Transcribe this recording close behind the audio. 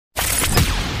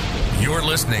You're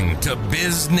listening to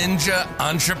Biz Ninja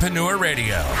Entrepreneur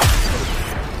Radio.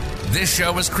 This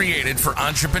show is created for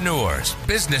entrepreneurs,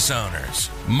 business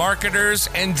owners, marketers,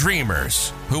 and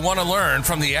dreamers who want to learn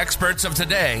from the experts of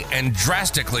today and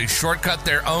drastically shortcut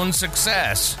their own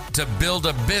success to build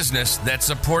a business that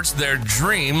supports their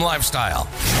dream lifestyle.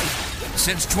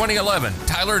 Since 2011,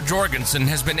 Tyler Jorgensen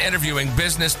has been interviewing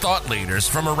business thought leaders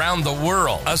from around the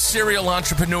world. A serial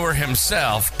entrepreneur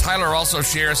himself, Tyler also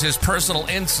shares his personal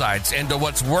insights into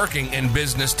what's working in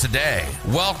business today.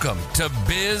 Welcome to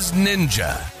Biz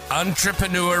Ninja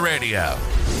Entrepreneur Radio.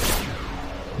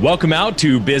 Welcome out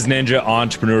to Biz Ninja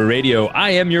Entrepreneur Radio.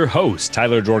 I am your host,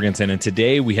 Tyler Jorgensen, and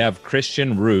today we have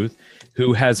Christian Ruth,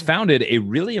 who has founded a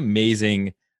really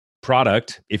amazing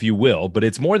product, if you will, but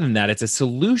it's more than that. It's a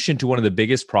solution to one of the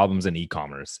biggest problems in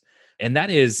e-commerce, and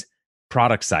that is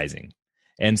product sizing.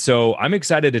 And so I'm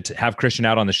excited to have Christian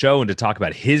out on the show and to talk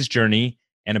about his journey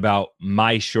and about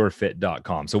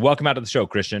mysurefit.com. So welcome out to the show,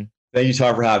 Christian. Thank you,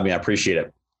 Tom, for having me. I appreciate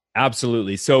it.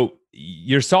 Absolutely. So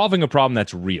you're solving a problem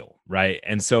that's real, right?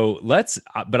 And so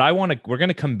we're going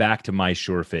to come back to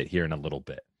MySureFit here in a little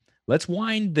bit. Let's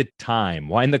wind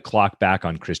the clock back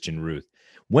on Christian Ruth.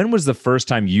 When was the first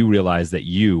time you realized that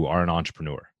you are an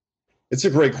entrepreneur? It's a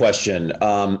great question.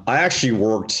 I actually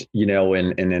worked,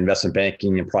 in investment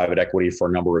banking and private equity for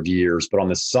a number of years, but on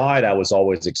the side, I was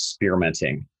always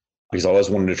experimenting because I always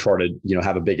wanted to try to,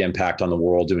 have a big impact on the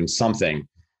world doing something,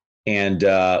 and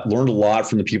learned a lot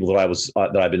from the people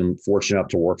that I've been fortunate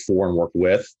enough to work for and work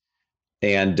with.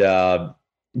 And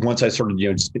once I started,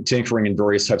 just tinkering in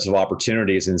various types of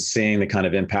opportunities and seeing the kind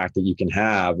of impact that you can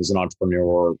have as an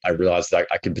entrepreneur, I realized that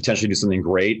I could potentially do something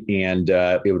great. And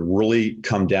it would really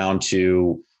come down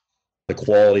to the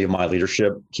quality of my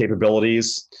leadership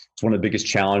capabilities. It's one of the biggest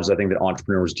challenges I think that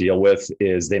entrepreneurs deal with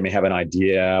is they may have an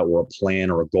idea or a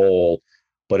plan or a goal,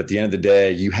 but at the end of the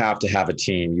day, you have to have a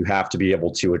team. You have to be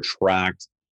able to attract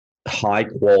high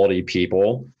quality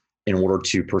people in order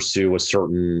to pursue a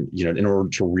certain, in order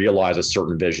to realize a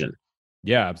certain vision.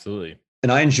 Yeah, absolutely.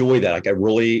 And I enjoy that.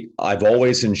 I've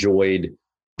always enjoyed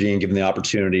being given the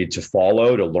opportunity to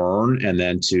follow, to learn, and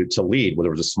then to lead, whether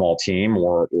it was a small team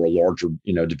or a larger,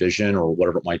 division or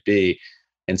whatever it might be.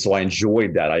 And so I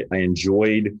enjoyed that. I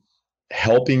enjoyed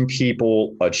helping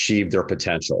people achieve their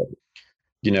potential.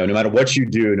 No matter what you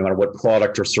do, no matter what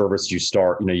product or service you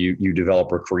start, you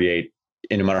develop or create,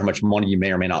 and no matter how much money you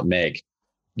may or may not make,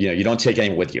 you don't take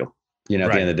anything with you, at the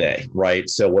end of the day, right?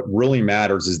 So what really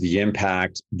matters is the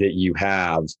impact that you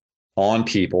have on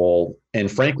people and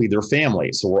frankly, their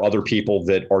families or other people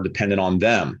that are dependent on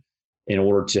them in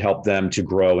order to help them to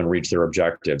grow and reach their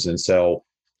objectives. And so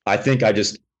I think I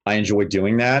enjoy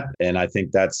doing that. And I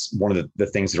think that's one of the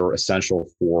things that are essential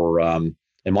for, in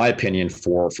my opinion,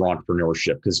 for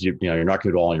entrepreneurship, because you're not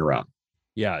going to do it all on your own.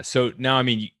 Yeah. So now,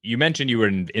 you mentioned you were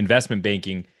in investment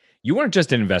banking. You weren't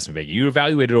just in investment banking. You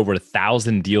evaluated over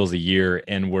 1,000 deals a year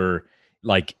and were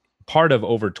like part of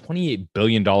over $28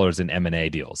 billion in M&A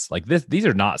deals. Like these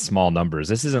are not small numbers.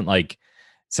 This isn't like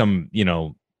some,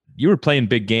 you were playing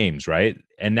big games, right?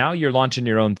 And now you're launching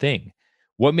your own thing.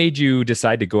 What made you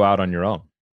decide to go out on your own?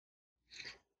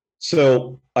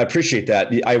 So I appreciate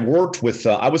that. I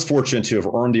was fortunate to have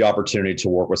earned the opportunity to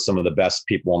work with some of the best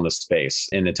people in this space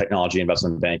in the technology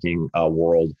investment banking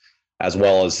world, as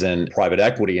well as in private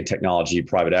equity and technology,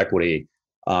 private equity,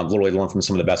 literally learn from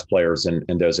some of the best players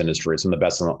in those industries, some of the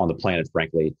best on the planet,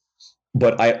 frankly.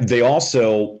 But they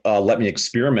also let me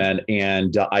experiment,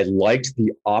 and I liked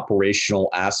the operational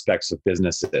aspects of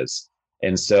businesses.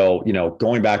 And so,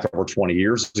 going back over 20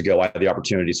 years ago, I had the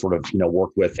opportunity to sort of, work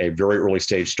with a very early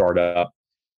stage startup,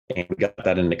 and we got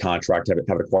that into contract, have it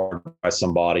acquired by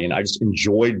somebody. And I just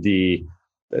enjoyed the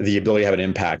ability to have an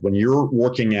impact. When you're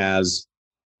working as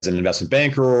an investment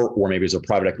banker or maybe as a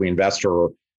private equity investor,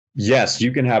 yes,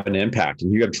 you can have an impact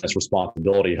and you have this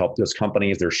responsibility to help those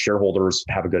companies, their shareholders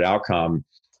have a good outcome,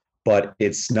 but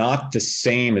it's not the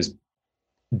same as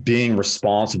being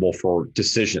responsible for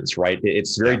decisions, right?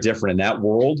 It's very different in that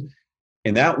world.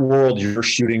 In that world, you're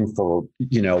shooting for,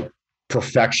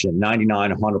 perfection,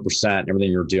 99, 100%,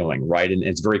 everything you're doing, right? And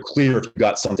it's very clear if you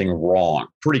got something wrong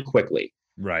pretty quickly.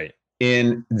 Right.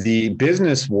 In the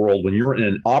business world, when you're in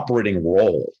an operating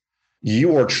role,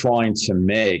 you are trying to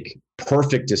make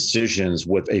perfect decisions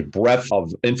with a breadth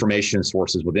of information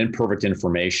sources, with imperfect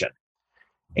information.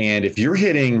 And if you're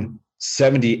hitting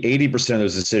 70, 80% of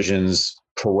those decisions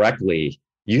correctly,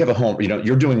 you have a home,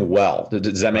 you're doing well.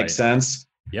 Does that make sense?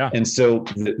 Yeah. And so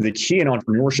the key in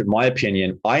entrepreneurship, in my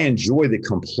opinion, I enjoy the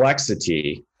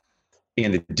complexity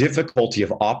and the difficulty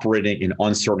of operating in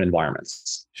uncertain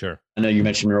environments. Sure. I know you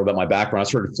mentioned earlier about my background. I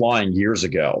started flying years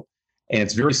ago. And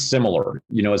it's very similar,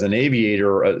 as an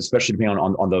aviator, especially depending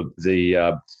on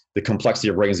the complexity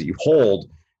of ratings that you hold,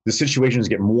 the situations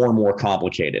get more and more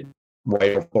complicated,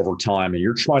 right, over time. And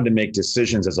you're trying to make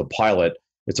decisions as a pilot.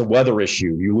 It's a weather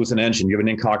issue. You lose an engine, you have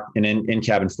an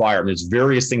in-cabin fire, and there's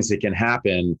various things that can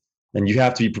happen. And you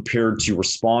have to be prepared to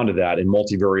respond to that in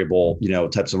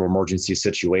multivariable, types of emergency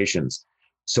situations.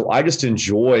 So I just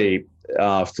enjoy,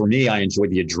 for me, I enjoy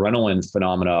the adrenaline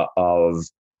phenomena of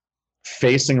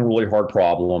facing a really hard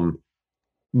problem,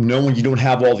 knowing you don't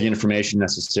have all the information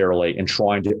necessarily, and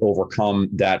trying to overcome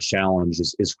that challenge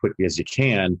as quickly as you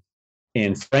can.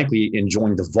 And frankly,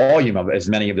 enjoying the volume of as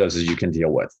many of those as you can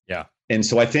deal with. Yeah. And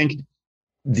so I think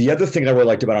the other thing that I really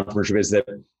liked about entrepreneurship is that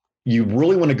you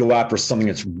really want to go after something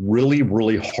that's really,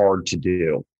 really hard to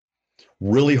do,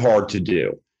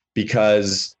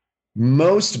 because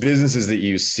most businesses that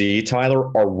you see,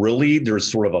 Tyler, are really, there's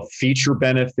sort of a feature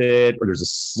benefit, or there's a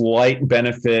slight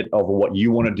benefit over what you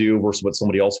want to do versus what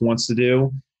somebody else wants to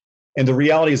do. And the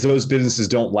reality is those businesses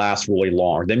don't last really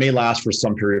long. They may last for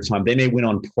some period of time. They may win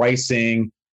on pricing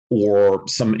or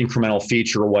some incremental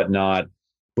feature or whatnot.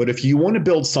 But if you want to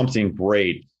build something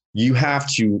great, you have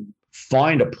to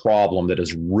find a problem that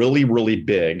is really, really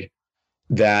big,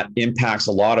 that impacts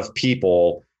a lot of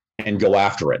people, and go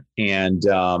after it. And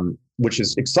which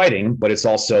is exciting, but it's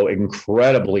also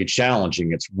incredibly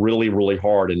challenging. It's really, really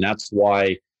hard. And that's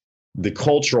why the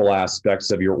cultural aspects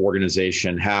of your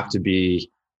organization have to be,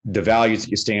 the values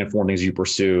that you stand for and things you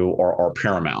pursue are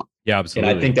paramount. Yeah, absolutely.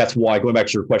 And I think that's why, going back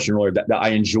to your question earlier, that I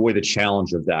enjoy the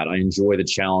challenge of that. I enjoy the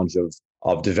challenge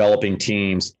of developing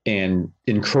teams and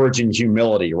encouraging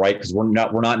humility, right? Because we're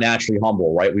not naturally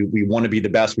humble, right? We want to be the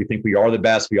best. We think we are the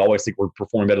best. We always think we're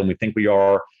performing better than we think we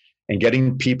are. And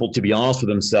getting people to be honest with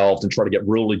themselves and try to get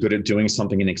really good at doing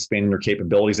something and expanding their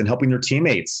capabilities and helping their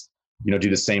teammates, do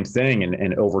the same thing.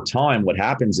 And over time, what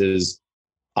happens is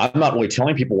I'm not really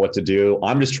telling people what to do.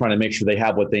 I'm just trying to make sure they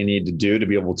have what they need to do to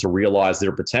be able to realize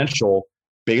their potential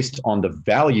based on the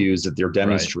values that they're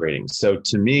demonstrating. Right. So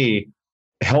to me,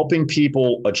 helping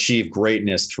people achieve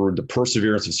greatness through the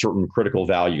perseverance of certain critical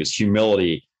values,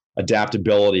 humility,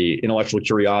 adaptability, intellectual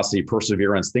curiosity,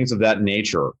 perseverance, things of that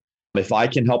nature. If I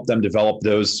can help them develop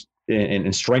those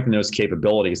and strengthen those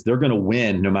capabilities, they're going to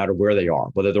win no matter where they are,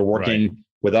 whether they're working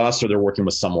with us or they're working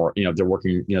with somewhere, they're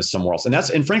working, somewhere else.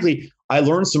 And frankly, I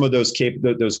learned some of those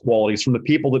qualities from the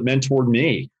people that mentored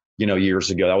me,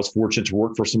 years ago. I was fortunate to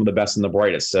work for some of the best and the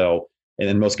brightest. So, and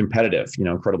then most competitive,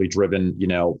 incredibly driven,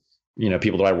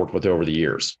 people that I worked with over the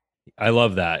years. I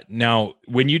love that. Now,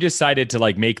 when you decided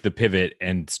to make the pivot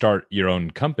and start your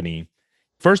own company,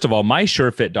 first of all,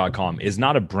 mysurefit.com is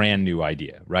not a brand new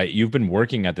idea, right? You've been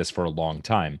working at this for a long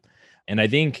time. And I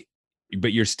think,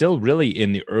 but you're still really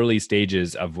in the early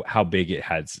stages of how big it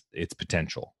has its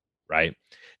potential, right?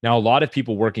 Now, a lot of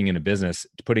people working in a business,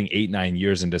 putting 8-9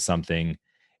 years into something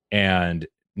and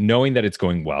knowing that it's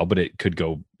going well, but it could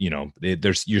go,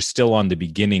 you're still on the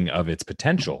beginning of its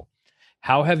potential.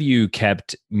 How have you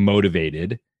kept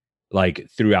motivated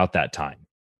throughout that time?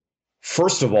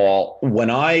 First of all, when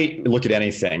I look at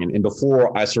anything, and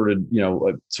before I started,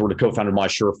 sort of co-founded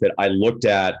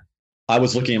MySureFit, I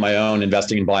was looking at my own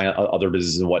investing and buying other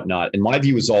businesses and whatnot. And my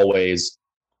view is always,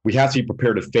 we have to be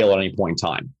prepared to fail at any point in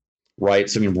time, right?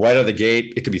 So right out of the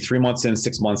gate, it could be 3 months in,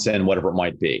 6 months in, whatever it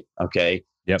might be. Okay.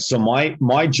 Yep. So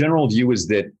my general view is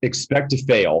that expect to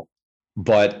fail,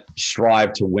 but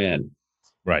strive to win.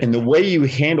 Right. And the way you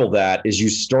handle that is you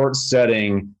start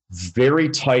setting very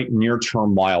tight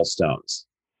near-term milestones.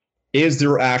 Is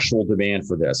there actual demand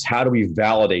for this? How do we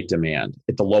validate demand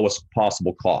at the lowest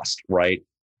possible cost, right?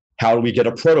 How do we get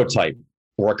a prototype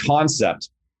or a concept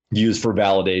used for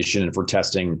validation and for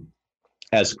testing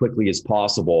as quickly as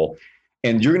possible?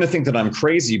 And you're going to think that I'm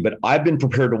crazy, but I've been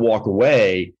prepared to walk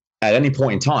away at any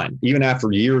point in time, even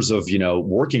after years of,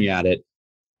 working at it.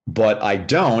 But I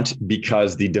don't,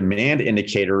 because the demand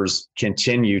indicators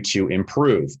continue to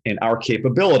improve and our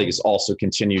capabilities also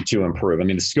continue to improve. I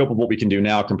mean, the scope of what we can do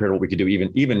now compared to what we could do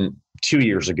even 2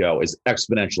 years ago is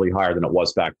exponentially higher than it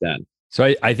was back then.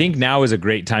 So I think now is a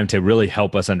great time to really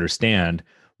help us understand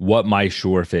what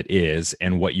MySureFit is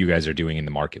and what you guys are doing in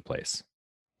the marketplace.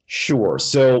 Sure.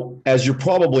 So as you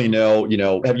probably know,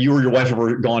 have you or your wife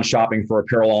ever gone shopping for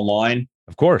apparel online?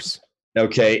 Of course.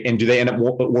 Okay. And do they end up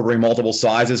ordering multiple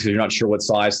sizes because you're not sure what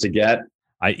size to get?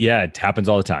 Yeah, it happens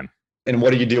all the time. And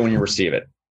what do you do when you receive it?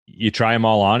 You try them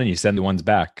all on and you send the ones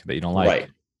back that you don't like.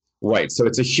 Right. So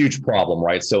it's a huge problem,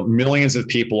 right? So millions of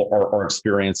people are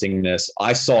experiencing this.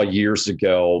 I saw years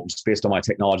ago, just based on my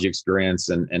technology experience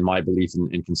and my belief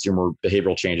in consumer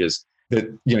behavioral changes,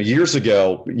 that, years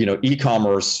ago,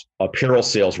 e-commerce apparel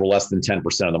sales were less than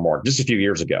 10% of the market just a few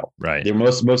years ago. Right.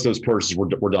 Most of those purchases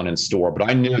were done in store, but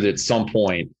I knew that at some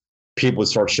point people would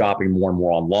start shopping more and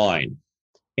more online.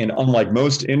 And unlike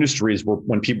most industries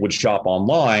when people would shop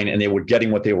online and they were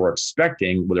getting what they were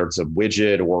expecting, whether it's a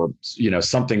widget or,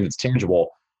 something that's tangible,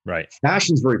 right?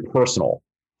 Fashion is very personal,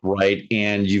 right?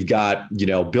 And you've got,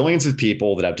 billions of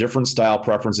people that have different style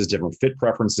preferences, different fit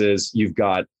preferences. You've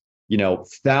got,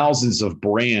 thousands of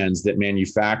brands that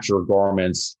manufacture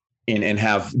garments and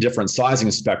have different sizing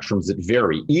spectrums that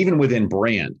vary, even within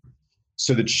brand.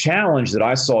 So the challenge that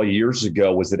I saw years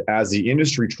ago was that as the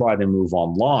industry tried to move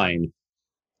online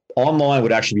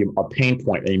would actually be a pain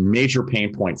point, a major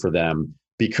pain point for them,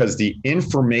 because the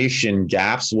information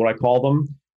gaps, what I call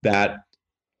them, that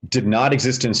did not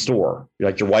exist in store.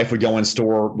 Like your wife would go in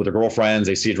store with her girlfriends,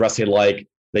 they see a dress they like,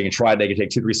 they can try it, they can take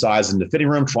 2-3 sizes in the fitting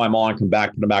room, try them on, come back,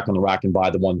 put them back on the rack and buy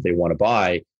the one that they want to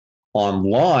buy.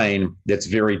 Online, that's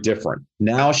very different.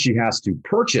 Now she has to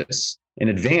purchase in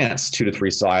advance 2 to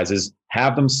 3 sizes,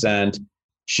 have them sent.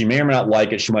 She may or may not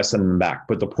like it. She might send them back.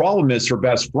 But the problem is her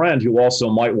best friend, who also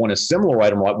might want a similar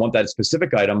item or might want that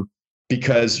specific item,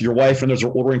 because your wife and those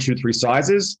are ordering 2 to 3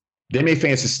 sizes, they may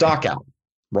fancy stock out,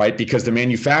 right? Because the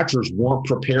manufacturers weren't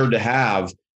prepared to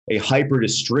have a hyper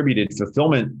distributed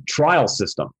fulfillment trial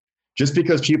system. Just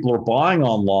because people are buying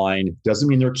online doesn't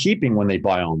mean they're keeping when they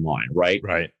buy online, right?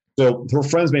 Right. So her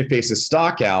friends may face a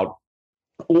stock out,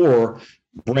 or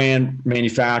brand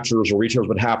manufacturers or retailers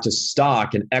would have to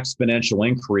stock an exponential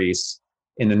increase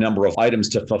in the number of items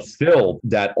to fulfill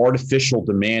that artificial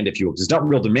demand, if you will. Because it's not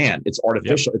real demand, it's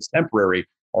artificial, It's temporary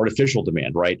artificial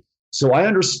demand, right? So I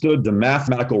understood the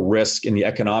mathematical risk and the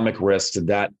economic risk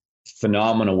that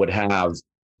phenomena would have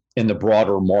in the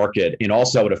broader market, and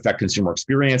also would affect consumer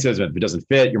experiences. And if it doesn't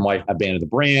fit, you might abandon the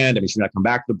brand. I mean, you might come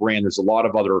back to the brand. There's a lot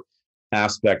of other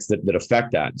aspects that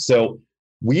affect that. So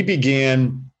we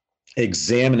began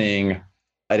examining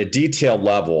at a detailed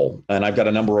level, and I've got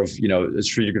a number of,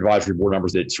 strategic advisory board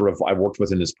members that I worked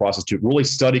with in this process to really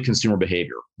study consumer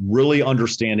behavior, really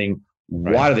understanding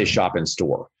why do they shop in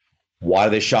store? Why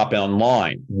do they shop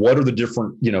online? What are the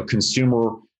different,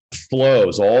 consumer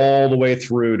flows all the way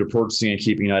through to purchasing and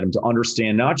keeping an item, to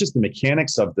understand not just the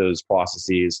mechanics of those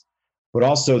processes, but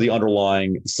also the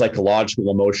underlying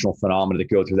psychological, emotional phenomena that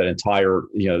go through that entire,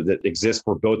 that exists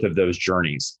for both of those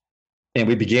journeys. And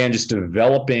we began just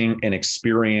developing an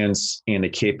experience and a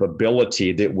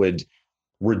capability that would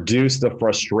reduce the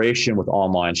frustration with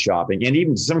online shopping, and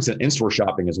even to some extent in-store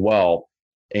shopping as well,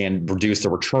 and reduce the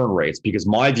return rates. Because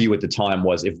my view at the time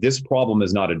was, if this problem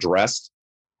is not addressed,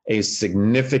 a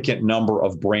significant number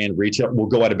of brand retail will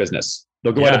go out of business.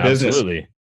 They'll go out of business. Absolutely.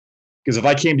 Because if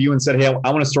I came to you and said, hey,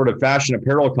 I want to start a fashion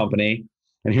apparel company,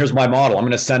 and here's my model, I'm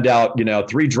going to send out,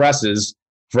 3 dresses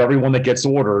for everyone that gets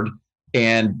ordered.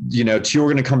 And, 2 are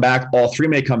going to come back. All 3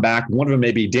 may come back. One of them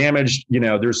may be damaged.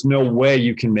 There's no way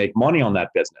you can make money on that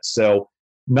business. So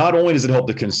not only does it help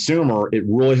the consumer, it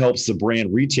really helps the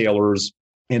brand retailers.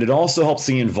 And it also helps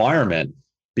the environment,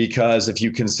 because if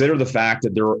you consider the fact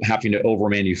that they're having to over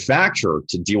manufacture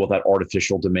to deal with that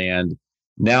artificial demand,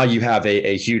 now you have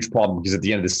a huge problem, because at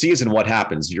the end of the season, what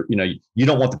happens? You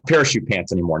don't want the parachute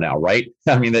pants anymore now, right?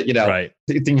 I mean,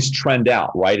 things trend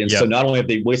out, right? And so not only have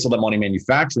they wasted all that money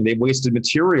manufacturing, they've wasted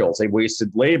materials, they've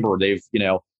wasted labor,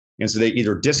 and so they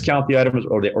either discount the items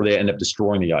or they end up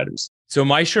destroying the items. So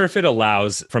MySureFit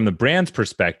allows, from the brand's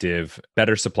perspective,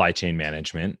 better supply chain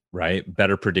management, right?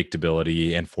 Better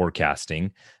predictability and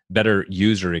forecasting, better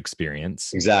user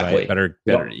experience. Exactly. Right?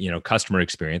 Better, customer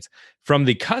experience. From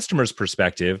the customer's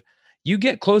perspective, you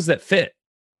get clothes that fit.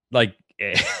 Like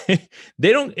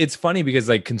it's funny because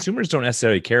consumers don't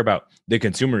necessarily care about the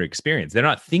consumer experience. They're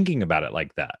not thinking about it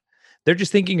like that. They're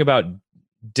just thinking about,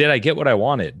 did I get what I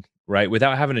wanted? Right?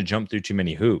 Without having to jump through too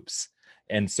many hoops.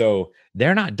 And so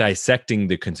they're not dissecting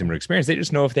the consumer experience. They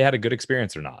just know if they had a good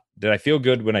experience or not. Did I feel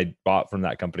good when I bought from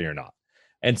that company or not?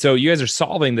 And so you guys are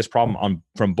solving this problem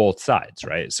from both sides,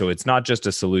 right? So it's not just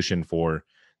a solution for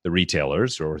the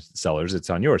retailers or sellers, it's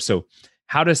on yours. So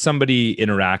how does somebody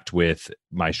interact with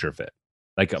MySureFit,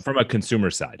 from a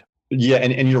consumer side? Yeah,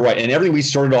 and you're right. And everything we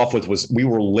started off with was, we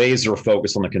were laser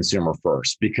focused on the consumer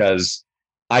first, because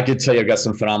I could tell you I've got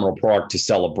some phenomenal product to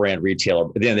sell a brand retailer,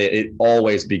 but then it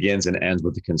always begins and ends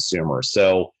with the consumer.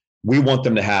 So we want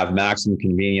them to have maximum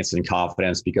convenience and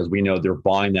confidence, because we know they're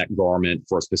buying that garment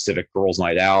for a specific girls'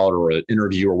 night out or an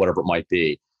interview or whatever it might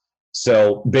be.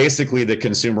 So basically the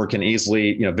consumer can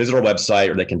easily, visit our website,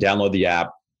 or they can download the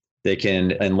app. They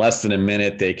can, in less than a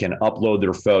minute, they can upload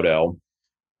their photo.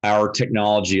 Our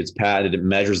technology, it's patented, it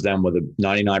measures them with a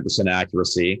 99%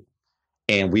 accuracy.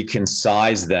 and we can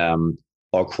size them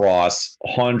across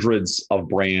hundreds of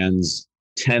brands,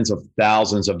 tens of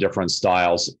thousands of different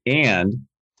styles, and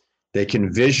they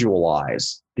can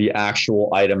visualize the actual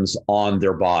items on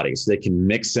their bodies. They can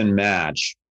mix and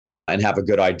match and have a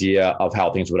good idea of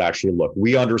how things would actually look.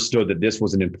 We understood that this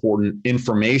was an important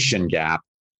information gap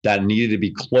that needed to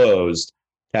be closed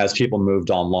as people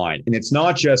moved online. And it's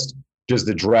not just, does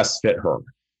the dress fit her?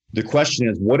 The question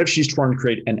is, what if she's trying to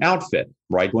create an outfit,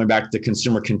 right? Going back to the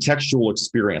consumer contextual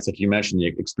experience, like you mentioned, the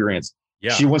experience.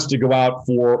 Yeah. She wants to go out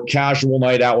for casual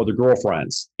night out with her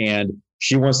girlfriends, and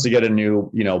she wants to get a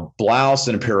new, blouse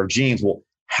and a pair of jeans. Well,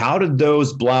 how did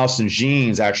those blouse and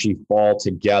jeans actually fall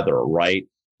together, right?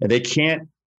 And they can't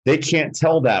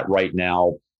tell that right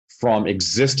now from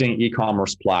existing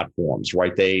e-commerce platforms,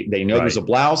 right? They know there's a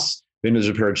blouse, they know there's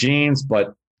a pair of jeans,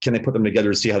 but can they put them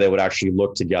together to see how they would actually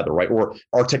look together, right? Or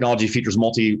our technology features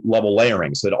multi-level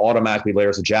layering, so it automatically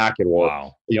layers a jacket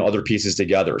or other pieces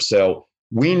together. So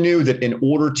we knew that in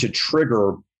order to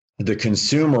trigger the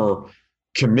consumer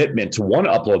commitment to want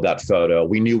to upload that photo,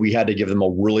 we knew we had to give them a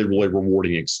really, really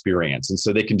rewarding experience. And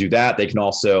so they can do that. They can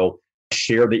also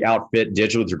share the outfit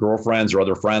digitally with their girlfriends or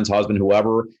other friends, husband,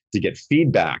 whoever, to get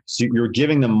feedback. So you're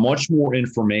giving them much more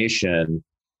information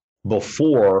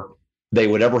before they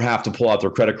would ever have to pull out their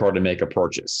credit card to make a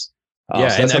purchase. So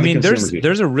and I mean,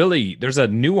 there's a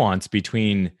nuance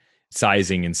between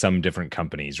sizing in some different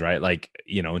companies, right? Like,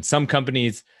 in some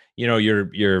companies,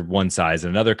 you're one size,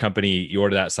 and another company, you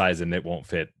order that size and it won't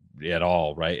fit at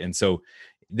all, right? And so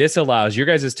this allows, your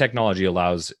guys' technology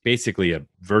allows basically a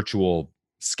virtual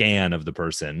scan of the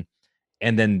person,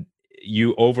 and then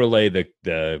you overlay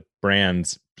the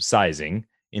brand's sizing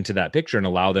into that picture and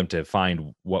allow them to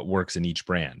find what works in each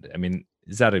brand. I mean,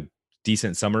 is that a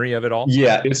decent summary of it all?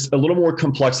 Yeah, it's a little more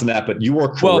complex than that, but you are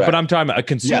correct. Well, but I'm talking about a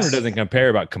consumer doesn't compare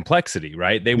about complexity,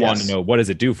 right? They want to know, what does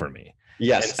it do for me?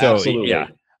 Yes, so, absolutely. Yeah.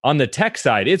 On the tech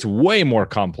side, it's way more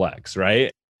complex,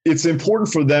 right? It's important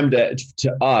for them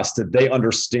to us that they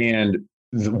understand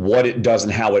what it does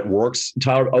and how it works.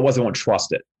 Tyler, otherwise they won't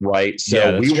trust it, right?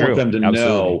 So we want them to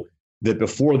know that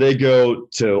before they go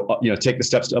to take the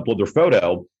steps to upload their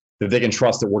photo, that they can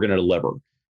trust that we're going to deliver.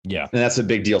 Yeah. And that's a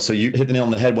big deal. So you hit the nail on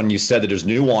the head when you said that there's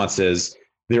nuances.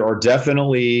 There are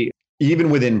definitely, even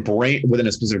within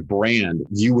a specific brand,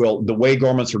 the way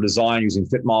garments are designed using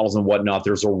fit models and whatnot,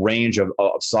 there's a range of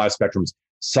size spectrums.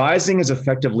 Sizing is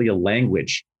effectively a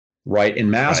language, right? And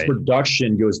mass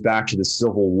production goes back to the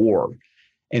Civil War.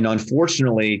 And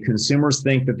unfortunately, consumers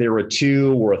think that they're a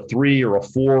 2 or a 3 or a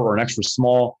 4 or an extra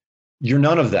small. You're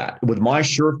none of that. With My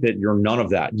Sure Fit, you're none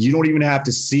of that. You don't even have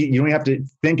to you don't have to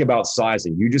think about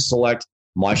sizing. You just select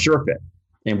My Sure Fit,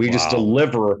 and we just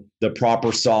deliver the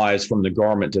proper size from the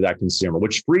garment to that consumer,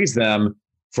 which frees them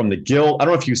from the guilt. I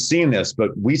don't know if you've seen this,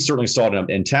 but we certainly saw it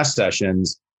in test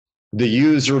sessions. The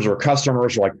users or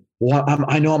customers are like, well,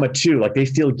 I know I'm a 2. Like, they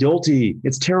feel guilty.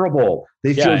 It's terrible.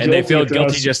 They feel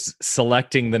guilty just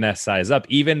selecting the next size up,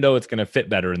 even though it's going to fit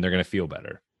better and they're going to feel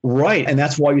better. Right. And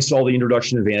that's why you saw the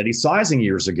introduction of vanity sizing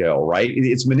years ago, right?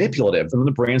 It's manipulative. And then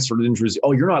the brand started introducing,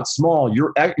 you're not small.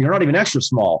 You're not even extra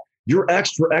small. You're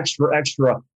extra, extra,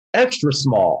 extra, extra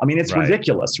small. I mean, it's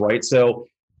ridiculous, right? So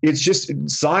it's just,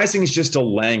 sizing is just a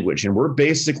language. And we're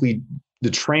basically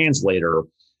the translator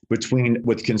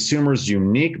with consumers'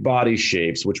 unique body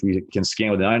shapes, which we can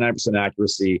scan with 99%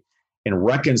 accuracy, and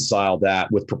reconcile that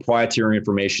with proprietary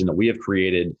information that we have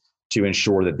created to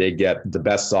ensure that they get the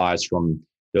best size from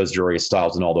those various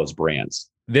styles and all those brands.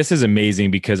 This is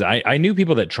amazing because I knew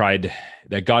people that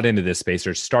got into this space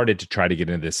or started to try to get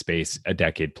into this space a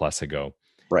decade plus ago.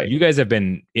 Right. You guys have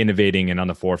been innovating and on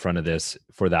the forefront of this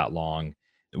for that long.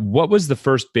 What was the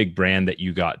first big brand that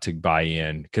you got to buy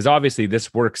in? Because obviously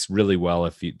this works really well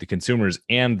if the consumers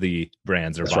and the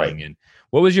brands are buying in.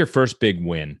 What was your first big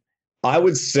win? I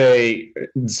would say,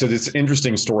 so this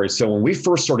interesting story. So when we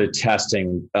first started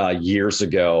testing years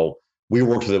ago, we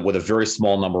worked with a very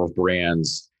small number of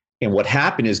brands. And what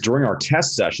happened is during our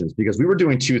test sessions, because we were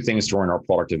doing 2 things during our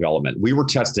product development, we were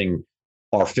testing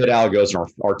our fit algos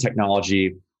and our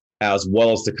technology, as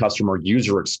well as the customer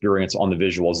user experience on the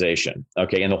visualization,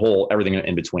 okay, and everything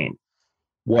in between.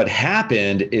 What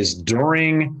happened is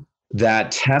during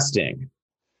that testing,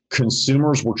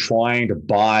 consumers were trying to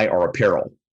buy our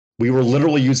apparel. We were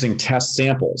literally using test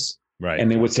samples. Right. And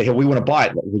they would say, hey, we want to buy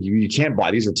it. Well, you can't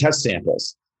buy. These are test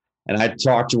samples. And I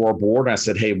talked to our board and I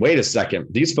said, hey, wait a second.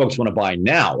 These folks want to buy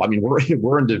now. I mean,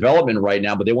 we're in development right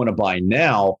now, but they want to buy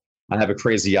now. I have a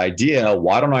crazy idea.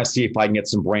 Why don't I see if I can get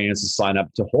some brands to sign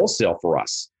up to wholesale for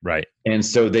us? Right. And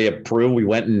so they approved. We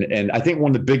went and I think one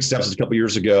of the big steps was a couple of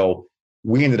years ago,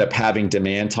 we ended up having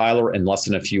demand, Tyler, in less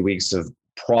than a few weeks of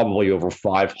probably over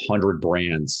 500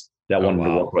 brands that wanted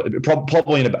to work with.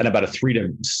 Probably in about a 3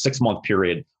 to 6 month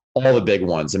period, all the big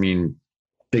ones. I mean,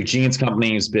 big jeans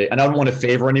companies, big, and I don't want to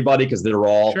favor anybody because they're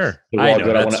all good.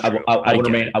 But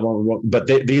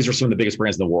these are some of the biggest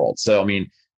brands in the world. So, I mean,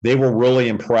 they were really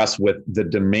impressed with the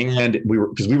demand.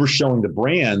 Because we were showing the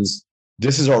brands,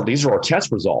 these are our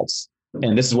test results,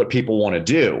 and this is what people want to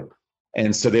do.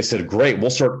 And so they said, great,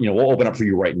 we'll open up for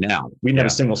you right now. We didn't have a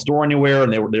single store anywhere,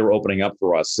 and they were opening up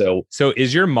for us. So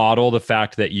is your model the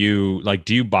fact that you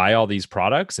do you buy all these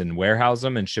products and warehouse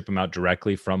them and ship them out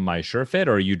directly from MySureFit,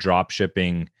 or are you drop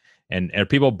shipping and are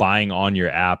people buying on your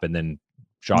app and then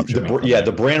drop shipping?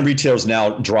 The brand retailers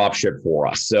now drop ship for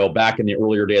us. So back in the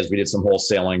earlier days, we did some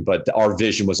wholesaling, but our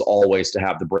vision was always to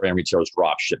have the brand retailers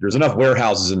drop ship. There's enough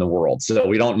warehouses in the world, so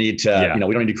we don't need to,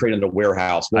 we don't need to create another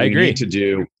warehouse. What we need to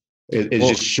do is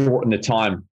just shorten the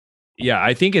time. Yeah,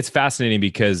 I think it's fascinating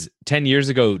because 10 years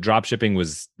ago, drop shipping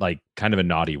was like kind of a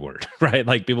naughty word, right?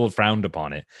 Like people frowned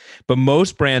upon it. But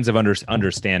most brands have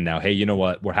understand now, hey, you know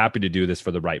what? We're happy to do this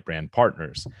for the right brand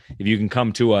partners. If you can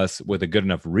come to us with a good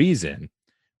enough reason,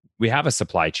 we have a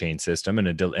supply chain system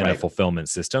and a fulfillment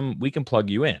system. We can plug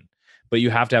you in, but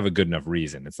you have to have a good enough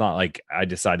reason. It's not like I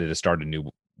decided to start a new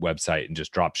website and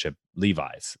just drop ship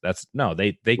Levi's.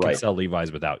 They can sell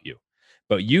Levi's without you.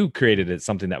 But you created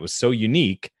something that was so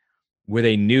unique where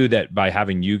they knew that by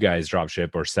having you guys drop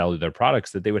ship or sell their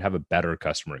products, that they would have a better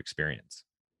customer experience.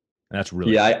 And that's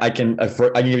really cool. I can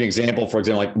give you an example. For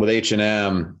example, like with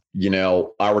H&M,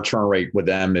 our return rate with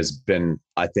them has been,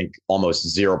 I think,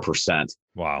 almost 0%.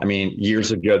 Wow. I mean,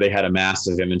 years ago, they had a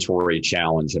massive inventory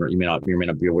challenge. And you may not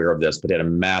be aware of this, but they had a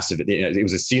massive, it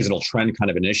was a seasonal trend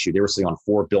kind of an issue. They were sitting on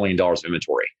 $4 billion of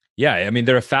inventory. Yeah. I mean,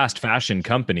 they're a fast fashion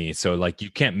company. So like you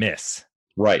can't miss.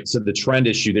 Right. So the trend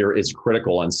issue there is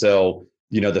critical. And so,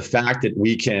 the fact that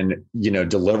we can,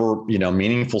 deliver,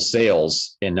 meaningful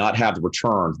sales and not have the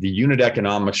returns, the unit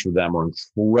economics for them are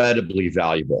incredibly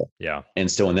valuable. Yeah.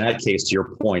 And so in that case, to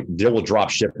your point, they will drop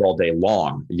ship all day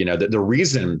long. The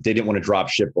reason they didn't want to drop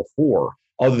ship before,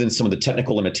 other than some of the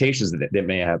technical limitations that they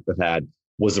may have had,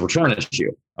 was the return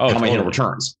issue. How many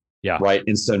returns? Yeah. Right.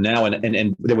 And so now, and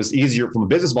it was easier from a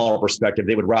business model perspective,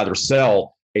 they would rather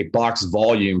sell a box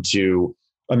volume to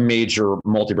a major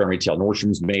multi-brand retail,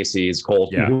 Nordstrom's, Macy's,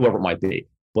 Kohl's, whoever it might be.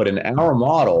 But in our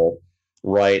model,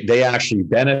 right, they actually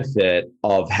benefit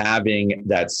of having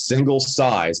that single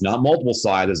size, not multiple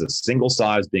sizes, a single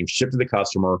size being shipped to the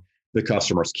customer. The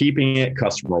customer's keeping it,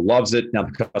 customer loves it. Now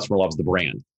the customer loves the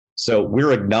brand. So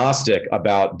we're agnostic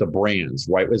about the brands,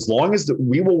 right? As long as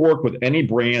we will work with any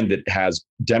brand that has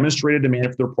demonstrated demand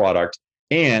for their product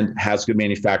and has good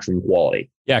manufacturing quality.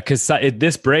 Yeah, because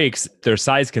this breaks, their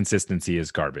size consistency is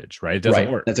garbage, right? It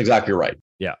doesn't work. That's exactly right.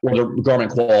 Yeah. Or their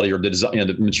garment quality or the design,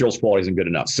 the materials quality isn't good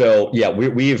enough. So yeah, I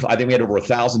think we had over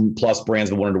 1,000 plus brands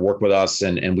that wanted to work with us,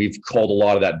 and we've called a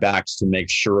lot of that back to make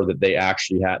sure that they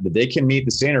actually that they can meet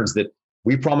the standards that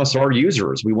we promise our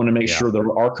users. We want to make sure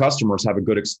that our customers have a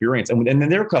good experience, and then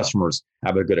their customers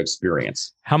have a good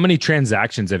experience. How many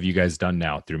transactions have you guys done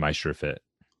now through MySureFit?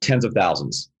 Tens of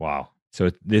thousands. Wow. So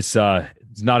this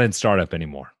it's not in startup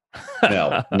anymore.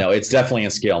 No, it's definitely in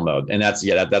scale mode. And that's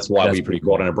why we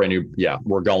brought in a brand new,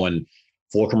 we're going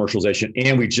full commercialization.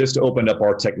 And we just opened up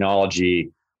our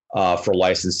technology for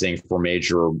licensing for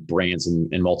major brands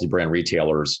and multi-brand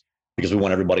retailers, because we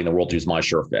want everybody in the world to use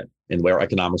MySureFit. And where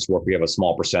economics work, we have a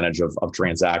small percentage of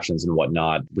transactions and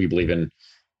whatnot. We believe in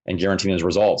guaranteeing those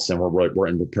results. And we're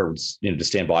prepared to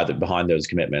stand behind those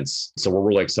commitments. So we're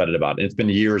really excited about it. And it's been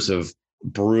years of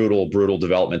brutal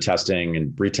development testing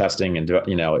and retesting, and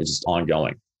it's just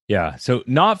ongoing. Yeah. So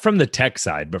not from the tech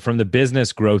side, but from the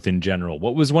business growth in general,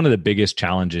 what was one of the biggest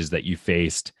challenges that you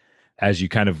faced as you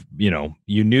kind of,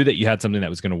 you knew that you had something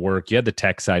that was going to work, you had the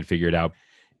tech side figured out?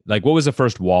 Like, what was the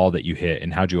first wall that you hit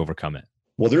and how'd you overcome it?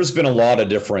 Well, there's been a lot of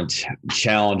different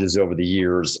challenges over the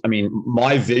years. I mean,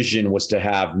 my vision was to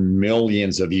have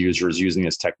millions of users using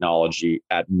this technology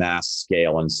at mass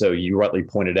scale. And so you rightly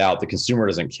pointed out, the consumer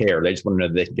doesn't care. They just want to know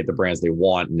that they can get the brands they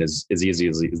want and as easy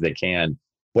as they can.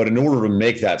 But in order to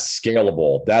make that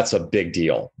scalable, that's a big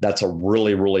deal. That's a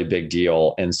really, really big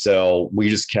deal. And so we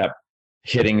just kept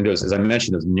hitting those, as I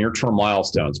mentioned, those near-term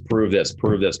milestones. Prove this,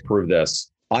 prove this, prove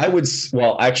this. I have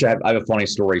a funny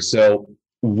story. So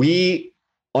we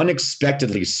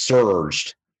unexpectedly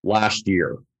surged last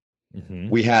year. Mm-hmm.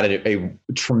 We had a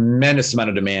tremendous amount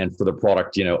of demand for the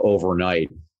product, overnight,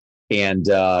 and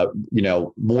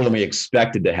more than we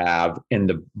expected to have. And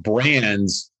the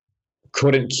brands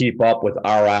couldn't keep up with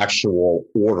our actual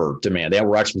order demand. They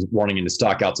were actually running into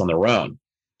stockouts on their own.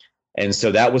 And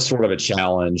so that was sort of a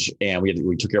challenge. And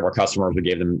we took care of our customers. We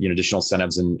gave them additional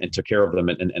incentives and took care of them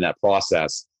in that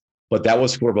process. But that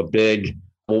was sort of a big,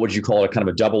 what would you call it, kind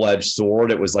of a double-edged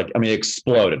sword. It was like, it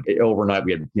exploded. Overnight,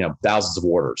 we had, thousands of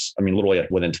orders. Literally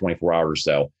within 24 hours or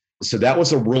so. So that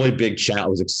was a really big challenge. It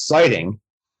was exciting,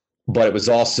 but it was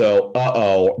also,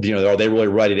 are they really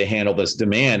ready to handle this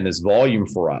demand, this volume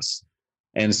for us?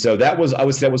 And so I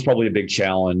would say that was probably a big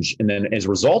challenge. And then as a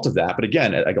result of that, but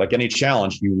again, like any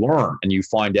challenge, you learn and you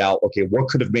find out, okay, what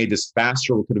could have made this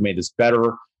faster? What could have made this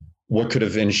better? What could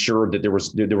have ensured that there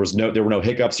were no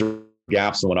hiccups or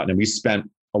gaps and whatnot? And we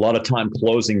spent a lot of time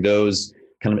closing those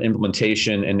kind of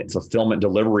implementation and fulfillment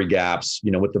delivery gaps,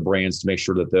 with the brands to make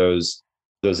sure that those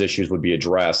issues would be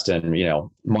addressed. And,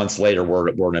 months later, we're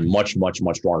in a much, much,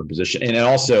 much stronger position. And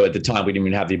also at the time, we didn't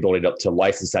even have the ability to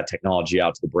license that technology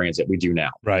out to the brands that we do now.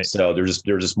 Right. So they're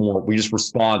just more, we just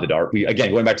responded.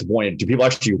 Again, going back to the point, do people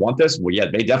actually want this? Well, yeah,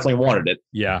 they definitely wanted it.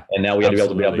 Yeah. And now we had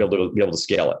to be able to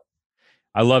scale it.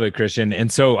 I love it, Christian. And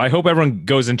so I hope everyone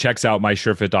goes and checks out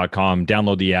mysurefit.com,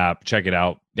 download the app, check it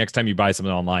out. Next time you buy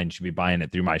something online, you should be buying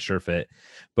it through MySureFit.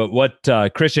 But what,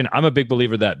 Christian, I'm a big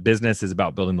believer that business is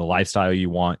about building the lifestyle you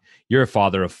want. You're a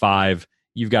father of 5.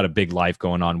 You've got a big life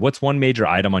going on. What's one major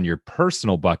item on your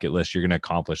personal bucket list you're going to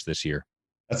accomplish this year?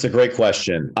 That's a great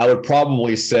question. I would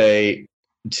probably say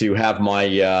to have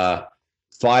my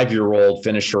 5-year-old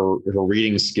finish her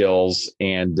reading skills,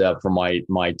 and for my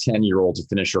 10-year-old to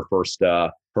finish her first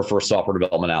software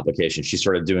development application. She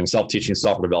started doing self-teaching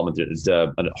software development at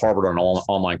Harvard on an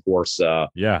online course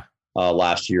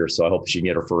last year. So I hope she can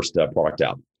get her first product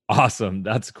out. Awesome.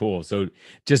 That's cool. So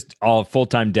just all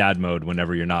full-time dad mode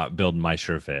whenever you're not building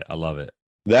MySureFit. I love it.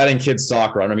 That and kids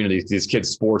soccer. I don't mean these kids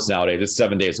sports nowadays. It's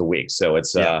 7 days a week. So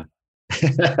it's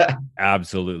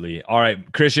Absolutely. All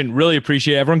right, Christian, really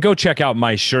appreciate it. Everyone go check out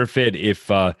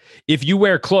MySureFit. If you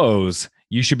wear clothes,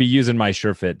 you should be using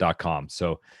mysurefit.com.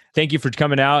 So thank you for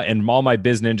coming out, and all my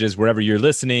biz ninjas, wherever you're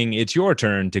listening, it's your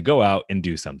turn to go out and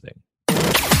do something.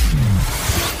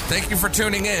 Thank you for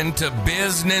tuning in to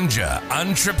Biz Ninja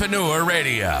Entrepreneur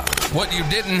Radio. What you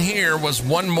didn't hear was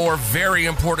one more very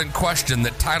important question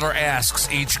that Tyler asks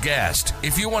each guest.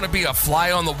 If you want to be a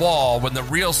fly on the wall when the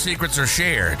real secrets are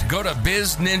shared, go to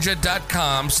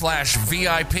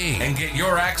bizninja.com/VIP and get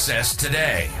your access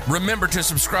today. Remember to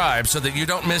subscribe so that you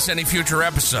don't miss any future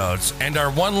episodes. And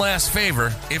our one last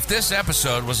favor, if this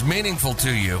episode was meaningful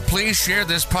to you, please share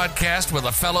this podcast with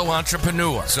a fellow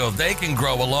entrepreneur so they can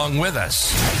grow along with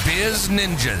us. Biz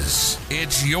Ninjas,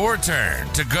 it's your turn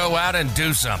to go out and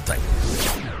do something.